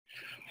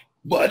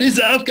What is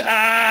up,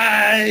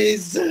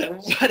 guys?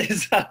 What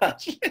is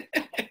up?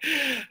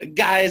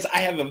 Guys, I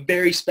have a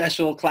very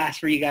special class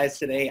for you guys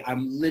today.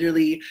 I'm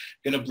literally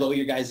going to blow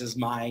your guys'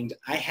 mind.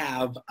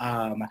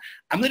 I'm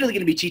literally going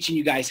to be teaching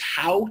you guys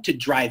how to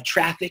drive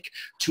traffic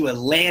to a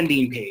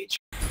landing page.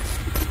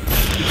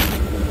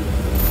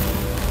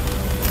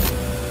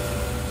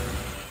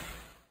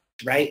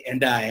 Right?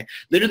 And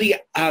literally,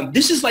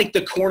 this is like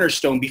the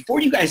cornerstone.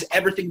 Before you guys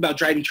ever think about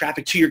driving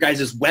traffic to your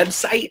guys'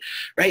 website,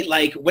 right?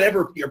 Like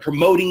whatever you're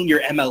promoting, your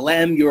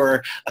MLM,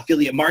 your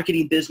affiliate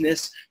marketing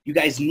business, you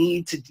guys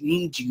you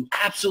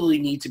absolutely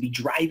need to be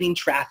driving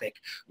traffic,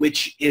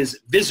 which is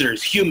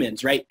visitors,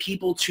 humans, right?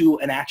 People to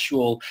an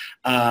actual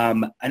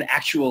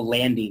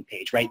landing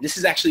page, right? This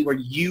is actually where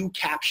you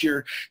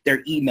capture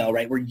their email,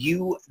 right?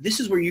 This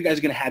is where you guys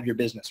are going to have your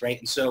business, right?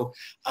 And so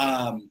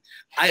I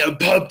am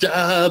pumped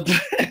up.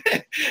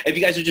 If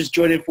you guys are just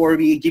joining for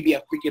me, give me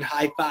a freaking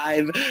high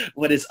five.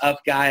 What is up,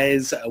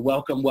 guys?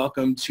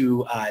 Welcome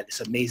to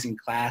this amazing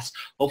class.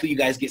 Hopefully you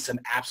guys get some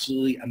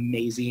absolutely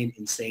amazing,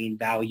 insane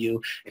value.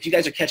 If you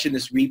guys are catching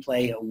this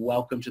replay,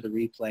 welcome to the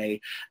replay,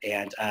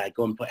 and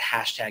go and put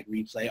hashtag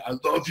replay. I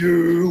love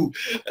you.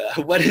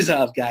 What is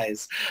up,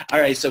 guys? All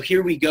right, so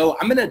here we go.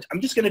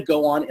 I'm just gonna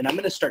go on and I'm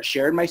gonna start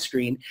sharing my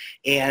screen.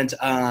 And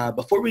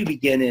before we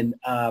begin,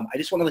 I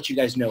just want to let you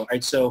guys know. All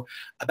right, so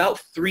about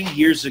 3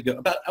 years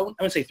ago, I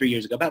wouldn't say 3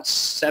 years ago, about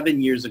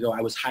 7 years ago,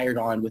 I was hired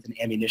on with an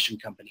ammunition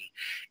company.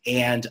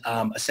 And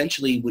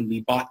essentially when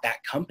we bought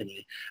that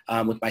company,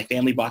 with my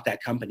family bought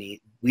that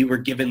company, we were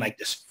given like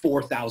this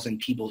 4,000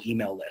 people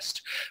email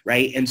list,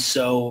 right? And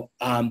so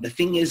the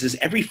thing is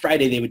every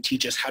Friday they would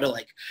teach us how to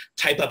like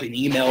type up an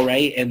email,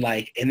 right? And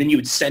then you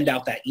would send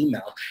out that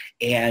email,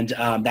 and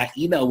that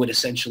email would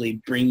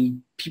essentially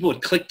people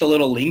would click the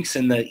little links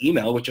in the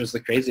email, which was the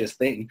craziest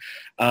thing.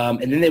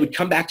 And then they would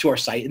come back to our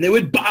site and they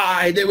would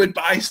buy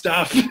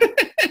stuff.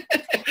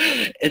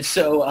 And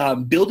so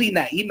building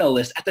that email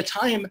list, at the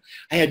time,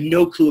 I had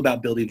no clue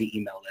about building the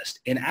email list.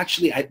 And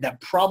actually, that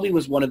probably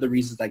was one of the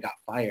reasons I got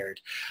fired,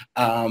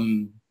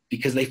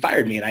 because they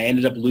fired me and I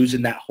ended up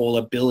losing that whole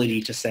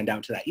ability to send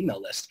out to that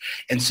email list.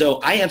 And so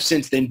I have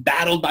since then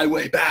battled my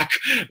way back,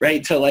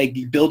 right, to like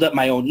build up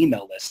my own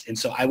email list. And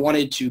so I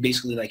wanted to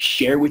basically like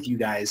share with you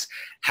guys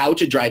how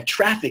to drive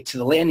traffic to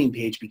the landing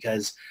page,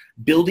 because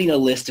building a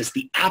list is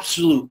the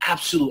absolute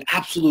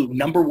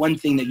number one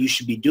thing that you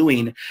should be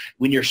doing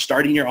when you're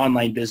starting your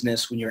online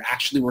business, when you're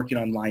actually working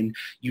online.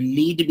 You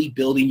need to be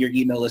building your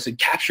email list and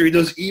capturing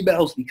those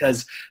emails,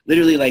 because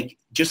literally, like,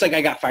 just like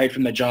I got fired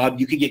from the job,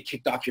 you could get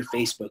kicked off your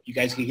Facebook. You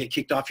guys can get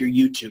kicked off your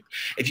YouTube.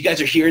 If you guys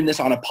are hearing this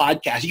on a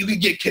podcast, you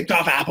could get kicked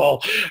off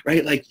Apple,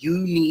 right? Like, you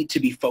need to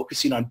be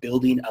focusing on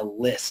building a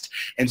list.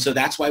 And so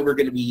that's why we're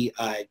going to be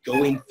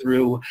going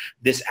through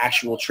this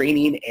actual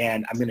training,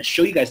 and I'm going to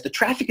show you guys. The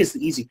traffic is the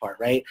easy part,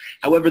 right?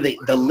 However, the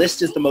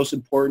list is the most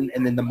important,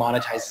 and then the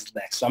monetize is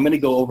next. So I'm going to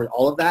go over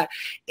all of that.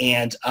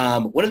 And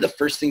one of the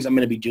first things I'm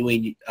going to be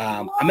doing,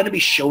 I'm going to be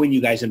showing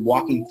you guys and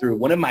walking through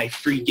one of my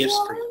free gifts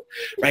for you,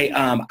 right?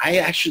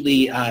 I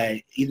actually,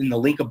 either in the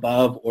link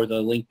above or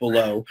the link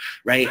below,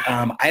 right,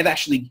 I've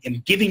actually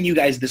am giving you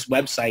guys this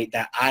website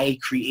that I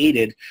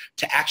created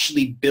to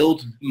actually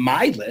build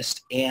my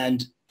list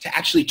and to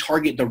actually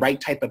target the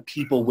right type of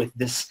people with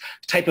this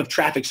type of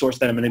traffic source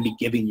that I'm going to be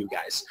giving you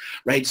guys,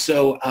 right?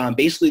 So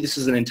basically, this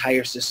is an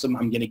entire system.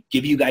 I'm going to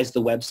give you guys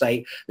the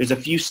website. There's a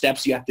few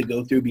steps you have to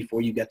go through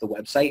before you get the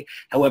website.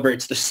 However,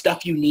 it's the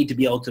stuff you need to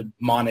be able to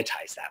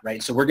monetize that,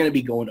 right? So we're going to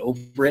be going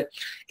over it,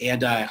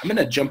 and I'm going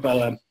to jump.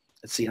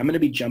 Let's see. I'm going to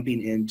be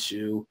jumping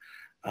into.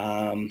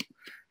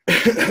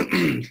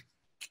 Let's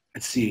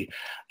see.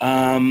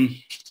 I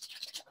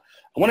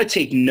want to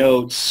take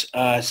notes.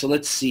 So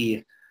let's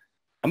see.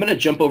 I'm going to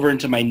jump over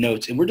into my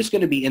notes, and we're just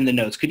going to be in the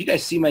notes. Could you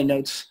guys see my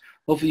notes?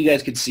 Hopefully you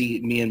guys could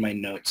see me in my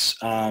notes.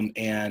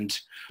 And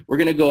we're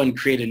going to go and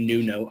create a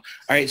new note. All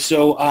right,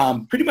 so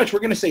pretty much we're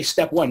going to say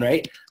step one,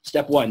 right?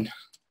 Step one.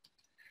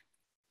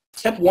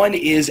 Step one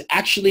is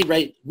actually,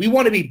 right, we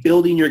want to be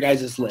building your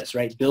guys' list,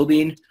 right?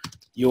 Building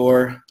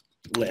your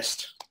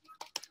list.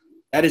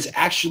 That is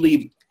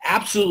actually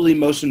absolutely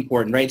most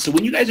important, right? So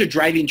when you guys are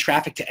driving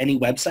traffic to any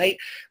website,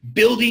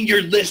 building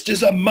your list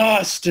is a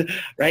must,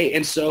 right?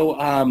 And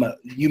so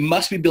you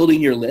must be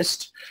building your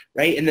list,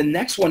 right? And the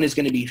next one is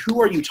going to be,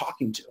 who are you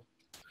talking to,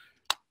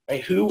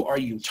 right? Who are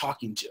you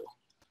talking to?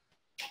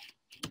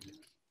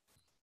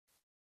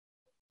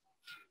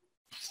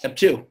 Step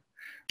two,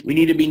 we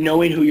need to be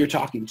knowing who you're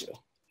talking to.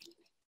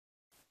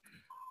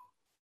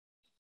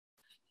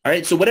 All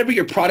right, so whatever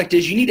your product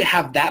is, you need to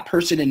have that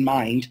person in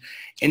mind.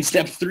 And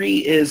step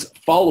three is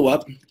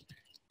follow-up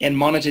and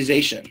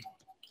monetization.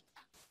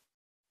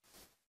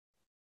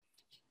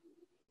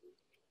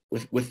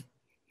 With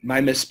my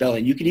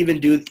misspelling, you could even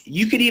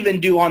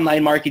do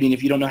online marketing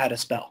if you don't know how to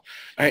spell.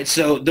 All right,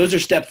 so those are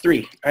step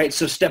three. All right,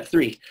 so step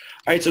three.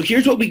 All right, so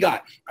here's what we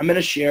got. I'm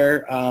gonna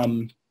share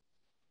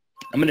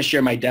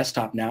my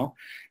desktop now.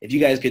 If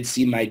you guys could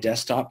see my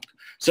desktop.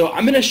 So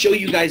I'm going to show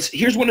you guys,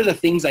 here's one of the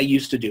things I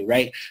used to do,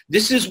 right?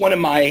 This is one of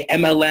my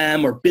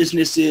MLM or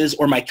businesses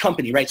or my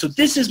company, right? So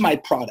this is my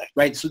product,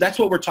 right? So that's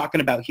what we're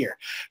talking about here,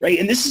 right?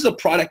 And this is a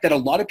product that a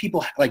lot of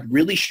people like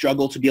really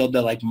struggle to be able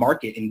to like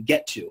market and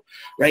get to,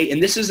 right?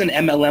 And this is an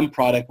MLM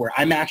product where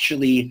I'm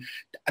actually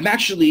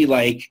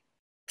like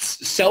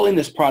selling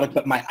this product,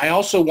 but I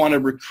also want to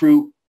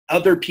recruit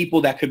other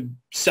people that could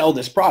sell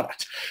this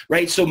product,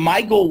 right? So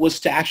my goal was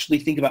to actually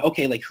think about,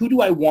 okay, like who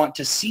do I want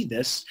to see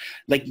this?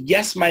 Like,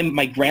 yes, my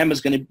grandma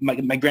has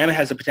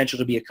the potential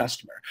to be a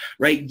customer,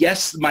 right?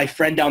 Yes, my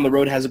friend down the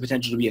road has the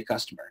potential to be a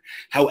customer.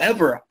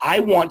 However,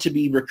 I want to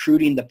be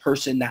recruiting the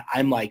person that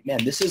I'm like,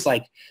 man, this is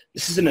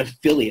an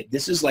affiliate.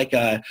 This is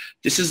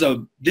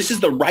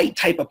the right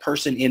type of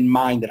person in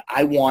mind that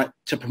I want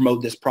to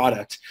promote this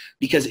product,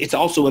 because it's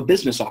also a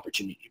business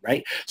opportunity,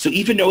 right? So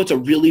even though it's a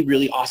really,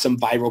 really awesome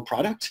viral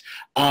product,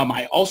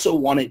 I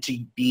also want to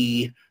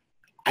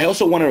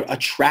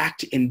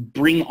attract and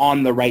bring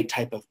on the right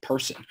type of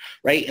person,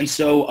 right? And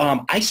so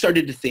I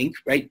started to think,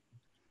 right,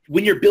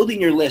 when you're building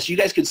your list, you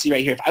guys can see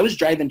right here, if I was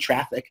driving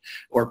traffic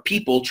or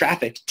people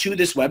traffic to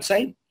this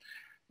website,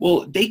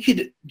 well, they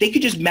could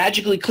just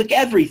magically click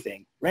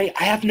everything, right?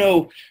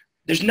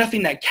 There's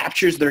nothing that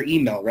captures their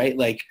email, right?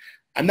 Like,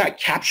 I'm not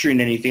capturing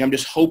anything. I'm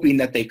just hoping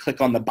that they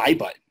click on the buy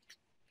button,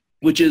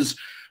 which is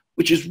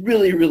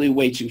really, really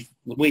way too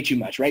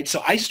much, right?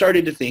 So I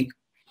started to think,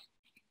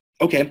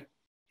 okay,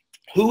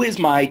 who is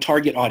my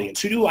target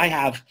audience? Who do I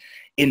have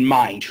in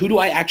mind? Who do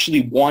I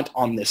actually want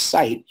on this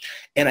site?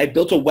 And I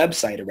built a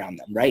website around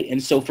them, right?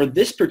 And so for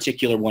this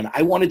particular one,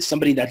 I wanted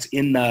somebody that's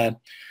in the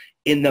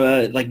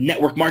like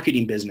network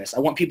marketing business. I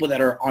want people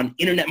that are on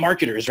internet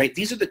marketers, right?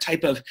 These are the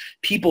type of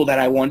people that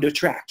I wanted to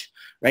attract,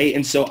 right?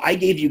 And so I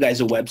gave you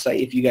guys a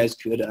website. If you guys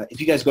go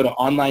to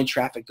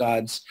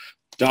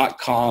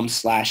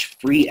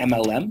onlinetrafficgods.com/free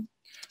MLM,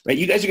 right?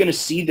 You guys are going to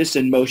see this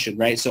in motion,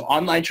 right? So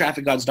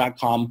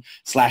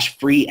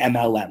onlinetrafficgods.com/free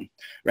MLM,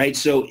 right?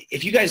 So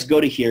if you guys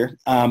go to here,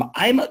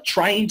 I'm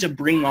trying to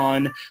bring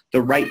on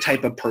the right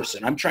type of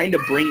person. I'm trying to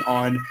bring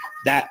on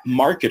that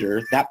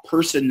marketer, that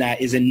person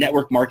that is in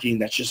network marketing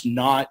that's just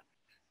not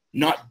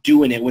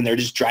doing it when they're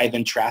just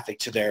driving traffic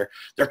to their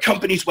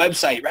company's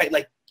website, right?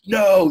 Like,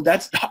 no,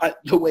 that's not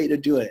the way to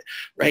do it,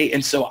 right?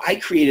 And so I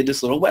created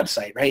this little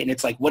website, right? And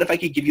it's like, what if I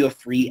could give you a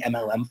free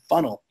MLM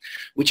funnel,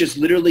 which is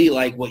literally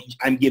like what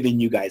I'm giving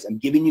you guys. I'm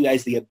giving you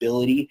guys the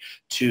ability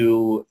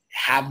to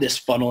have this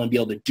funnel and be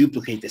able to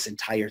duplicate this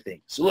entire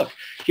thing. So look,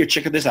 here,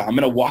 check this out. I'm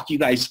going to walk you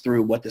guys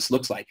through what this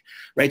looks like,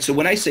 right? So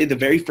when I say the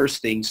very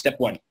first thing, step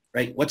one,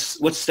 right?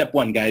 What's step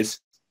one,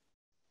 guys?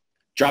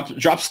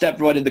 Drop step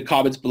one in the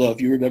comments below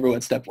if you remember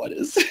what step one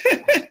is.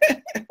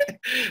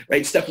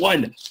 Right? Step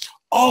one.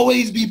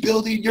 Always be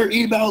building your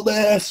email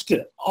list.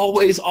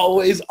 Always,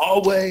 always,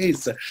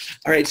 always. All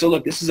right, so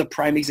look, this is a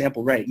prime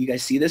example, right? You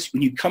guys see this?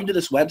 When you come to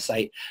this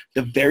website,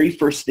 the very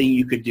first thing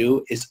you could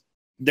do is,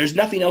 there's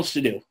nothing else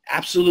to do,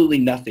 absolutely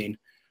nothing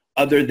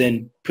other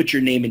than put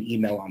your name and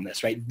email on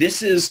this, right?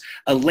 This is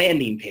a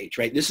landing page,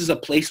 right? This is a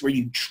place where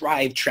you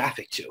drive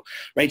traffic to,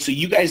 right? So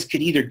you guys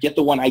could either get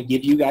the one I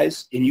give you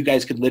guys, and you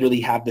guys could literally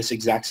have this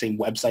exact same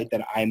website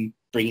that I'm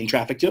bringing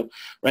traffic to,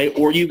 right?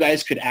 Or you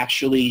guys could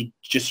actually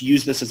just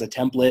use this as a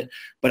template.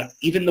 But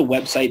even the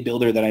website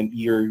builder that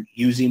you're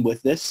using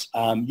with this,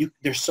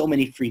 there's so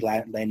many free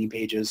landing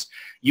pages.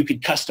 You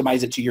could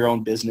customize it to your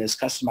own business,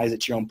 customize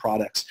it to your own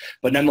products.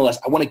 But nonetheless,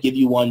 I want to give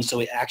you one so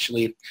it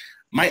actually,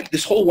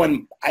 this whole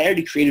one, I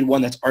already created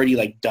one that's already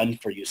like done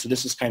for you. So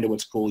this is kind of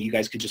what's cool. You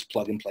guys could just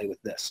plug and play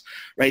with this,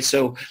 right?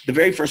 So the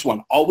very first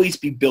one, always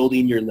be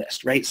building your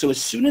list, right? So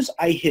as soon as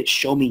I hit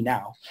show me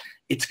now,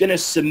 it's going to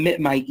submit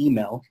my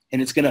email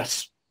and it's going to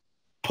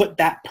put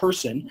that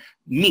person,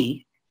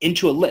 me,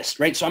 into a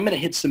list, right? So I'm going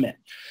to hit submit.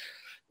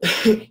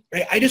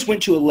 Right? I just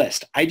went to a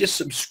list. I just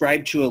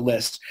subscribed to a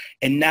list,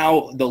 and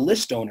now the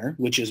list owner,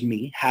 which is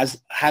me,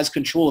 has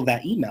control of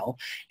that email,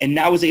 and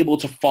now is able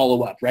to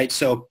follow up, right?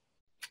 So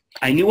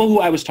I knew who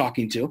I was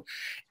talking to,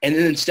 and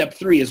then step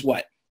three is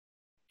what?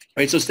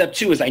 Right, so step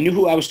two is I knew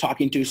who I was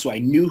talking to, so I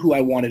knew who I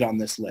wanted on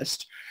this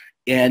list,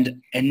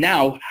 and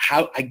now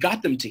how I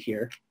got them to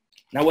here.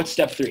 Now what's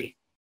step three?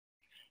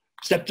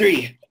 Step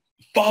three,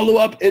 follow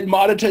up and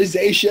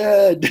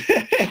monetization.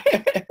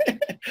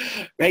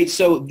 Right,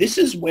 so this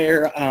is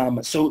where,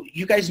 so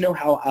you guys know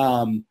how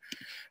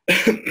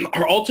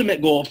our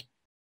ultimate goal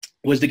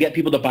was to get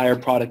people to buy our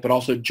product, but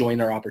also join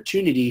our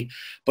opportunity,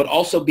 but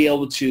also be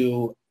able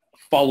to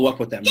follow up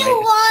with them,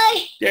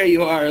 right? There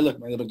you are. Look,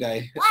 my little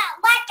guy.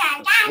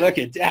 Look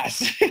at that.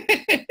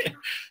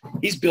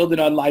 He's building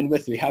online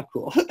with me. How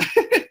cool.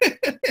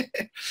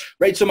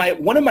 Right, so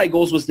one of my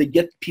goals was to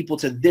get people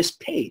to this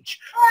page,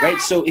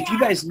 right? So if you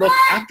guys look,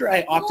 after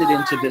I opted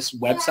into this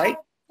website,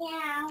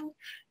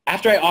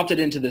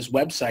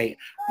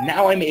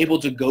 now I'm able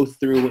to go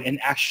through and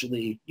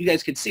actually, you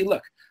guys can see,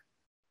 look,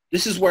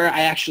 this is where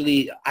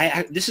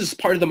this is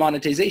part of the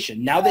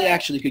monetization. Now they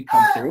actually could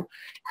come through,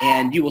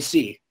 and you will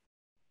see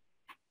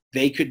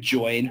they could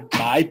join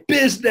my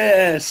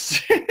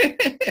business.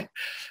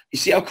 You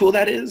see how cool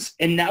that is?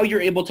 And now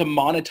you're able to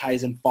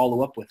monetize and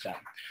follow up with them,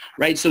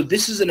 right? So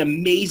this is an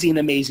amazing,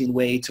 amazing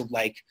way to,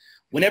 like,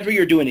 whenever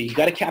you're doing it, you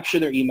got to capture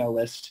their email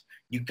list.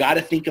 You got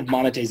to think of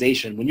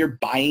monetization. When you're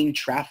buying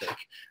traffic,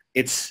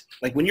 it's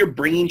like when you're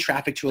bringing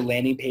traffic to a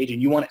landing page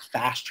and you want it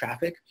fast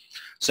traffic.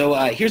 So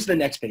here's the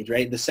next page,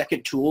 right? The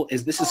second tool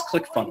is this is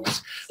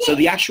ClickFunnels. So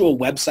the actual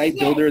website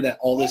builder that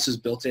all this is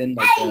built in,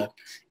 like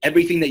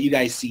everything that you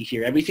guys see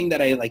here, everything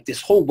that I like,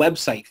 this whole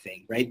website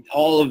thing, right?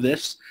 All of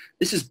this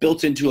is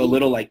built into a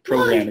little like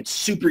program. It's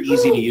super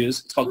easy to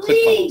use. It's called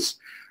ClickFunnels,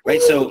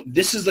 right? So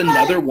this is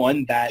another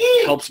one that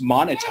helps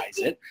monetize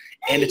it.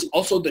 And it's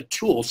also the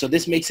tool. So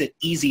this makes it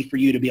easy for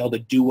you to be able to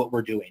do what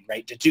we're doing,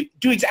 right? To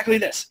do exactly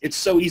this. It's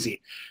so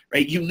easy,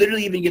 right? You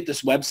literally even get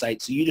this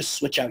website. So you just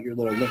switch out your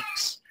little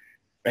links,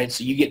 right?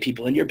 So you get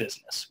people in your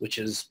business, which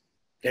is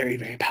very,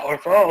 very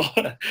powerful. All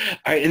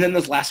right, and then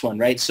this last one,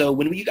 right? So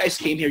when you guys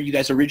came here, you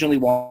guys originally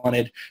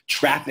wanted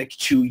traffic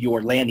to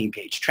your landing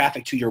page,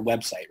 traffic to your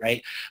website,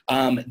 right?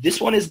 This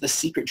one is the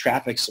secret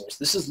traffic source.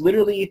 This is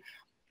literally,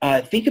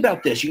 think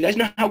about this. You guys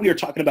know how we were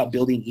talking about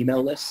building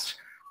email lists?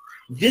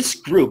 This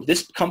group,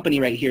 this company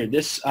right here,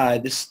 it's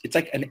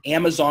like an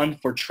Amazon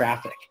for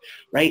traffic,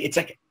 right? It's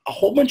like a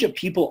whole bunch of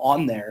people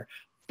on there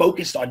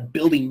focused on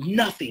building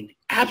nothing,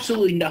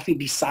 absolutely nothing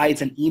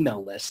besides an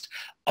email list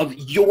of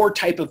your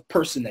type of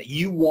person that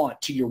you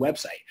want to your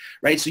website,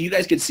 right? So you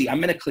guys can see,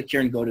 I'm going to click here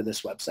and go to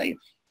this website.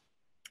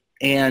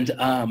 And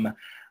I'm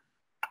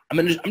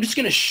just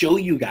going to show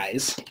you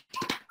guys,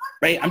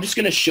 right? I'm just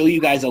going to show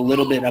you guys a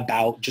little bit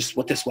about just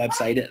what this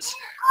website is,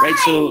 right?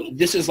 So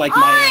this is like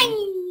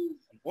my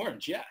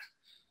orange, yeah,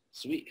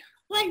 sweet.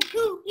 1,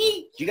 2,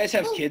 3. Do you guys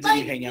have kids that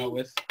you hang out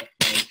with,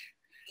 like,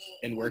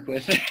 and work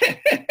with?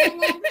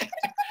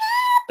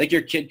 Like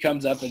your kid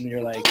comes up and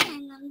you're like,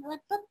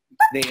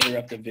 they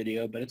interrupt the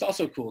video, but it's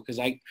also cool because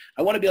I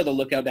want to be able to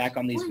look out back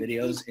on these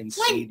videos and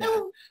see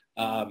that,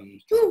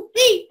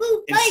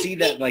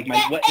 like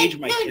what age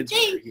my kids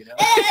were, you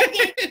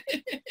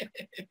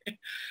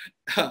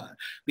know?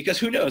 Because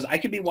who knows? I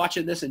could be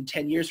watching this in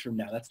 10 years from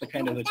now. That's the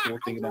kind of the cool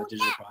thing about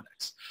digital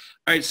products.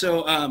 All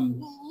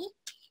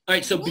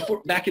right, so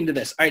before back into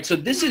this. All right, so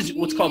this is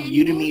what's called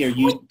Udemy or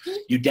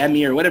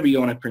Udemy or whatever you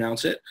want to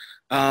pronounce it.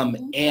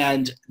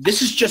 And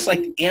this is just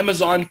like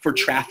Amazon for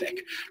traffic,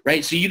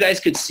 right? So you guys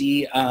could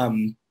see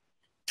on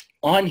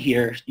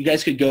here, you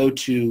guys could go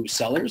to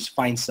sellers,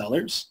 find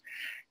sellers,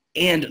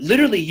 and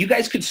literally you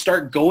guys could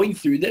start going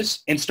through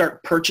this and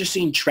start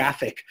purchasing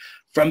traffic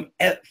from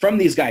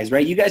these guys,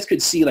 right? You guys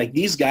could see like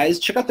these guys,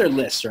 check out their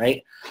lists,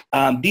 right?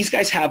 These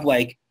guys have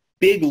like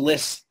big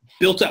lists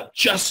built up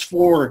just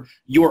for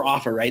your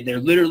offer, right? They're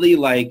literally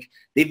like,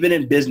 they've been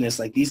in business.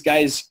 Like these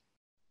guys,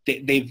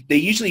 they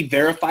usually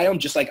verify them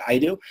just like I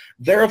do,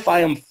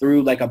 verify them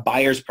through like a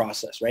buyer's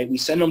process, right? We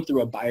send them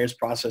through a buyer's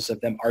process of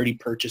them already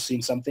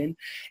purchasing something.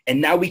 And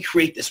now we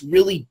create this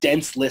really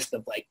dense list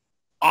of like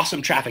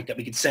awesome traffic that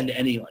we can send to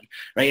anyone,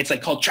 right? It's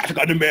like called traffic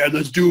on demand.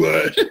 Let's do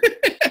it.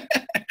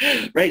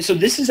 Right? So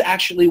this is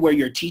actually where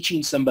you're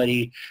teaching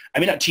somebody, I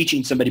mean, not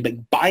teaching somebody,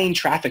 but buying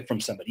traffic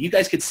from somebody. You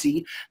guys could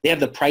see they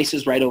have the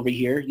prices right over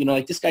here. You know,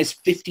 like this guy's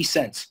 50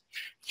 cents,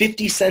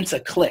 50 cents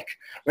a click,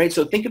 right?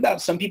 So think about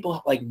some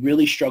people like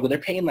really struggle. They're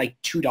paying like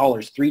 $2,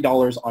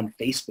 $3 on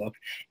Facebook,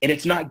 and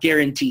it's not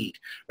guaranteed,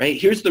 right?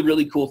 Here's the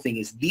really cool thing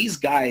is these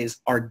guys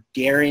are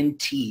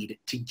guaranteed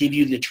to give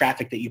you the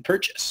traffic that you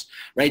purchase,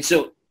 right?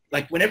 So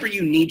like whenever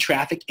you need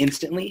traffic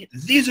instantly,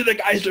 these are the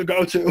guys to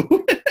go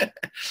to,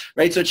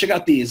 right? So check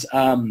out these.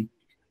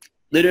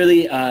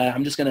 Literally,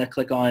 I'm just gonna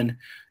click on,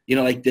 you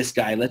know, like this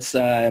guy. Let's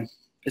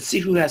see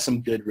who has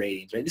some good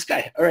ratings, right? This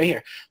guy right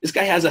here. This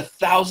guy has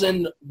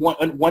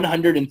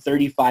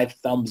 1,135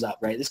 thumbs up,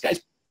 right? This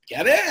guy's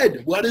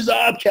Kevin. What is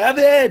up,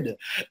 Kevin?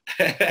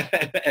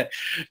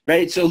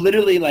 Right? So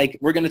literally, like,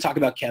 we're going to talk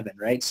about Kevin,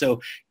 right? So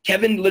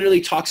Kevin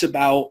literally talks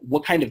about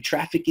what kind of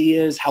traffic he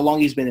is, how long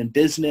he's been in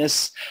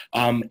business.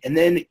 And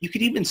then you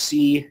could even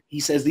see, he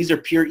says these are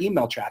pure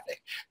email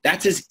traffic.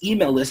 That's his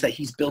email list that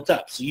he's built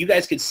up. So you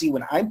guys could see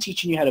when I'm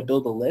teaching you how to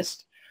build a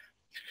list,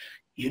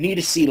 you need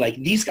to see, like,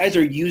 these guys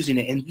are using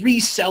it and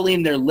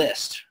reselling their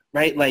list,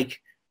 right?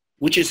 Like,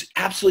 which is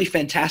absolutely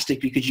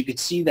fantastic because you could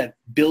see that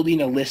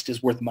building a list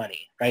is worth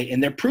money, right?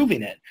 And they're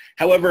proving it.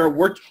 However, I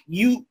want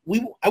you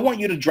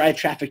to drive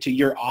traffic to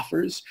your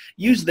offers.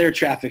 Use their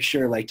traffic,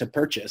 sure, like to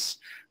purchase,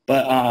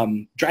 but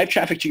drive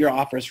traffic to your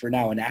offers for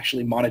now and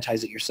actually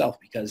monetize it yourself,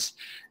 because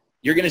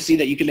you're going to see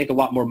that you can make a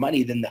lot more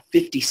money than the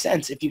 50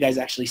 cents if you guys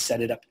actually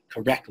set it up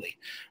correctly,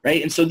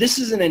 right? And so this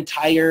is an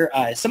entire,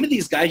 some of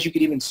these guys you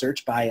could even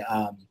search by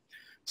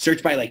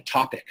like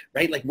topic,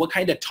 right? Like what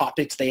kind of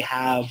topics they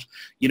have,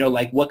 you know,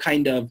 like what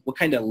kind of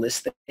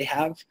list that they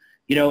have,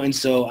 you know. And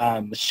so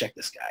let's check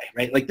this guy,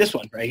 right? Like this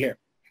one right here.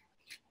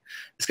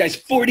 This guy's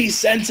 40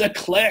 cents a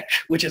click,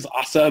 which is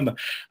awesome. All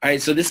right,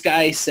 so this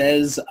guy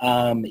says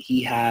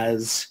he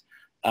has,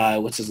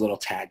 what's his little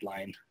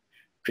tagline?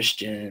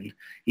 Christian.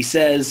 He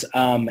says,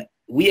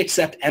 we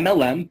accept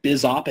MLM,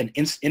 BizOp, and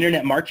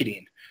internet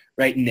marketing.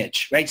 right,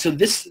 niche, right? So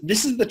this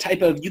is the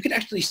type of, you can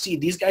actually see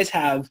these guys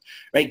have,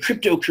 right,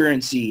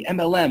 cryptocurrency,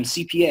 MLM,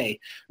 CPA,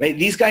 right?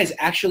 These guys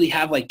actually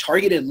have like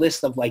targeted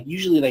lists of like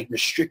usually like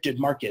restricted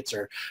markets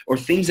or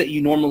things that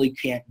you normally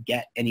can't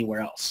get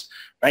anywhere else,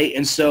 right?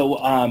 And so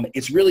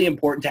it's really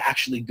important to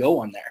actually go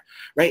on there,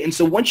 right? And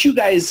so once you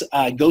guys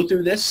go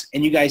through this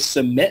and you guys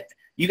submit,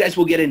 you guys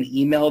will get an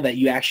email that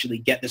you actually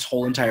get this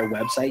whole entire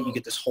website. You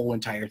get this whole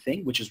entire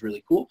thing, which is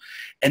really cool.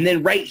 And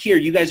then right here,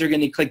 you guys are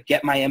going to click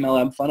Get My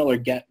MLM Funnel or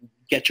Get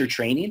Your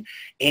Training.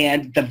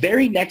 And the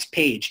very next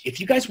page, if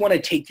you guys want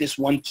to take this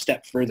one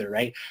step further,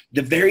 right,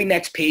 the very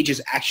next page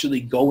is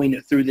actually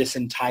going through this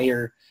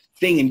entire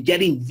thing and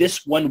getting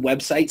this one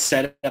website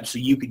set up so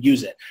you could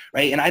use it,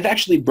 right? And I've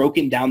actually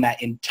broken down the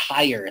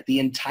entire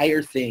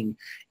thing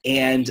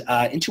and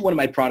into one of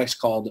my products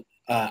called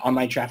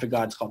Online Traffic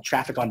Gods called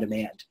Traffic on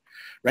Demand.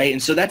 Right,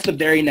 and so that's the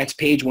very next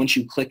page once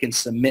you click and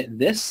submit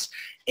this,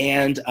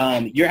 and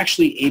you're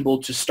actually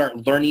able to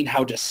start learning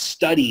how to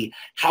study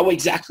how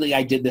exactly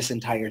I did this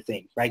entire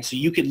thing, right? So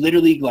you could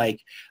literally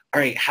like, all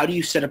right, how do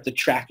you set up the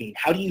tracking?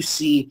 How do you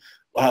see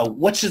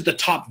what's the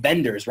top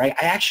vendors, right?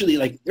 I actually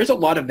like, there's a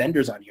lot of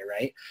vendors on here,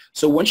 right?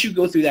 So once you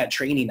go through that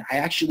training, I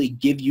actually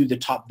give you the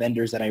top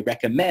vendors that I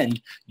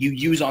recommend you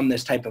use on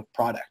this type of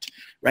product,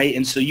 right?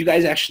 And so you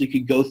guys actually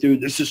could go through,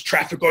 this is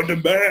traffic on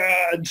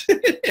demand.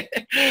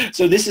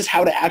 So this is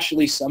how to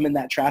actually summon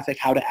that traffic,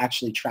 how to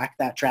actually track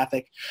that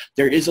traffic.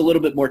 There is a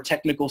little bit more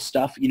technical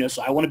stuff, you know,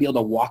 so I want to be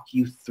able to walk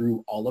you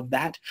through all of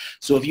that.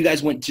 So if you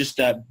guys went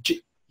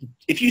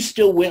if you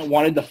still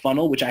wanted the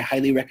funnel, which I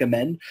highly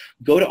recommend,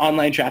 go to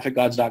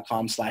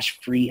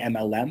onlinetrafficgods.com/free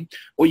MLM,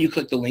 or you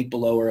click the link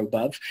below or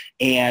above,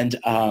 and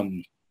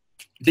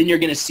then you're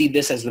going to see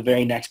this as the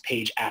very next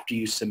page after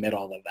you submit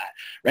all of that,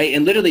 right?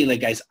 And literally,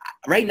 like guys,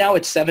 right now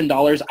it's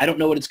 $7. I don't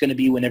know what it's going to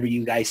be whenever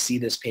you guys see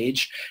this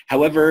page.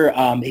 However,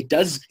 it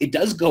does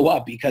go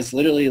up because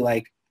literally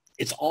like,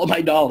 it's all my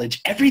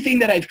knowledge. Everything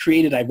that I've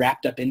created, I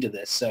wrapped up into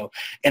this. So,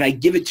 and I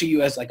give it to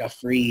you as like a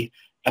free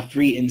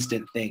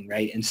instant thing,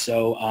 right? And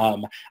so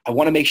I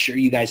want to make sure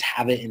you guys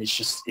have it, and it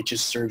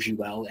just serves you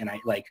well. And I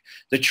like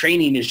the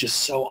training is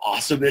just so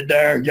awesome in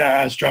there.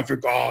 Yes,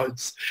 traffic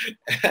gods.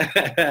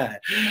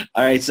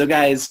 All right, so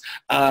guys,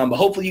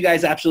 hopefully you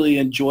guys absolutely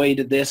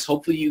enjoyed this.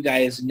 Hopefully you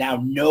guys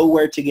now know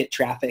where to get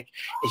traffic.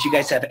 If you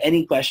guys have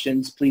any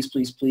questions,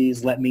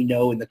 please let me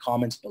know in the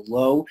comments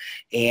below,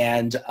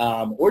 and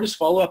or just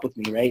follow up with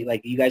me, right?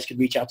 Like you guys could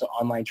reach out to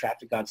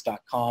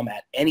onlinetrafficgods.com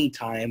at any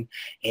time,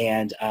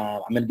 and I'm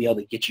going to be able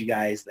to get you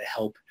guys the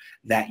help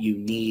that you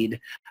need.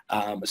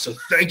 So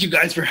thank you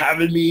guys for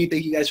having me.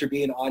 Thank you guys for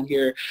being on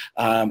here.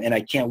 And I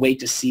can't wait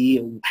to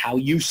see how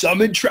you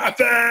summon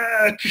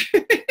traffic.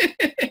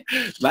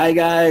 Bye,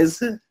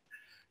 guys.